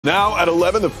Now at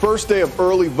 11, the first day of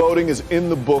early voting is in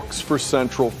the books for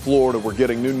Central Florida. We're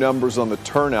getting new numbers on the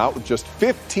turnout with just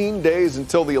 15 days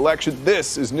until the election.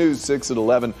 This is News 6 at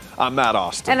 11. I'm Matt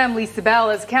Austin. And I'm Lisa Bell.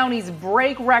 As counties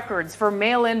break records for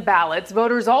mail-in ballots,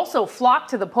 voters also flock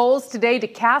to the polls today to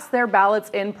cast their ballots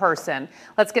in person.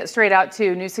 Let's get straight out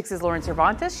to News 6's Lauren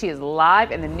Cervantes. She is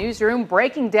live in the newsroom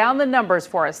breaking down the numbers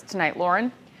for us tonight.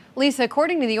 Lauren. Lisa,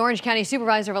 according to the Orange County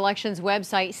Supervisor of Elections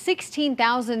website,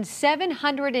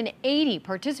 16,780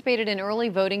 participated in early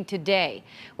voting today.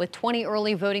 With 20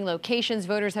 early voting locations,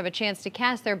 voters have a chance to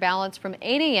cast their ballots from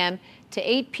 8 a.m. to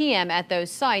 8 p.m. at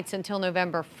those sites until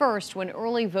November 1st, when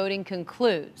early voting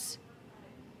concludes.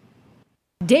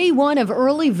 Day one of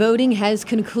early voting has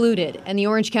concluded, and the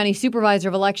Orange County Supervisor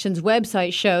of Elections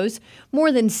website shows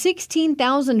more than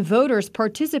 16,000 voters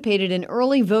participated in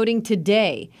early voting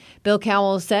today. Bill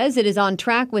Cowell says it is on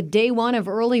track with day one of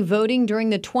early voting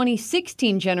during the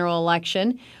 2016 general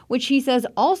election, which he says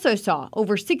also saw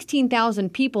over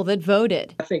 16,000 people that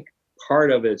voted. I think part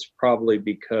of it's probably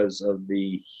because of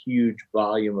the huge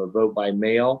volume of vote by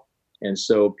mail, and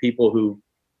so people who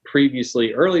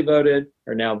previously early voted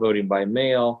are now voting by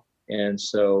mail, and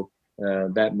so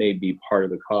that may be part of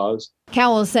the cause.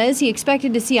 Cowell says he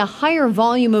expected to see a higher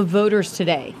volume of voters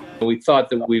today. We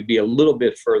thought that we'd be a little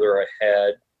bit further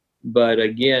ahead, but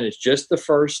again, it's just the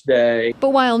first day. But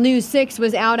while News 6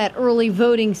 was out at early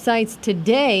voting sites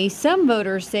today, some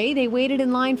voters say they waited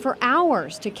in line for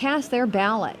hours to cast their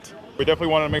ballot. We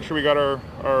definitely wanted to make sure we got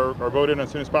our vote in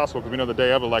as soon as possible, because we know the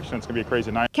day of election it's going to be a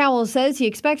crazy night. Cowell says he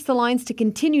expects the lines to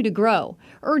continue to grow,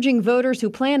 urging voters who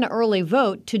plan to early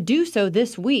vote to do so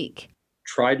this week.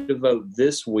 Try to vote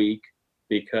this week,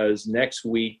 because next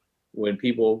week, when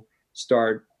people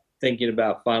start thinking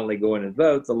about finally going to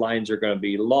vote, the lines are going to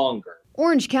be longer.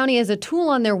 Orange County has a tool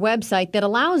on their website that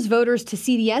allows voters to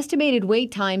see the estimated wait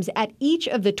times at each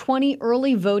of the 20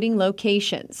 early voting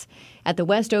locations. At the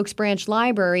West Oaks Branch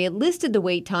Library, it listed the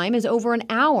wait time as over an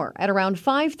hour at around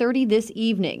 5:30 this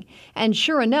evening. And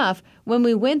sure enough, when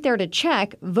we went there to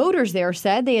check, voters there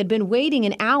said they had been waiting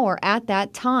an hour at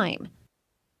that time.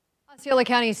 Osceola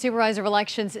County Supervisor of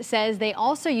Elections says they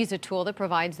also use a tool that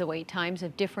provides the wait times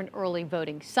of different early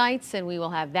voting sites, and we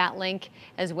will have that link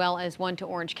as well as one to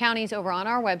Orange County's over on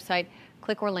our website,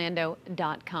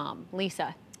 clickorlando.com.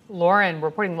 Lisa. Lauren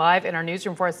reporting live in our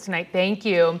newsroom for us tonight. Thank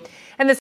you. And this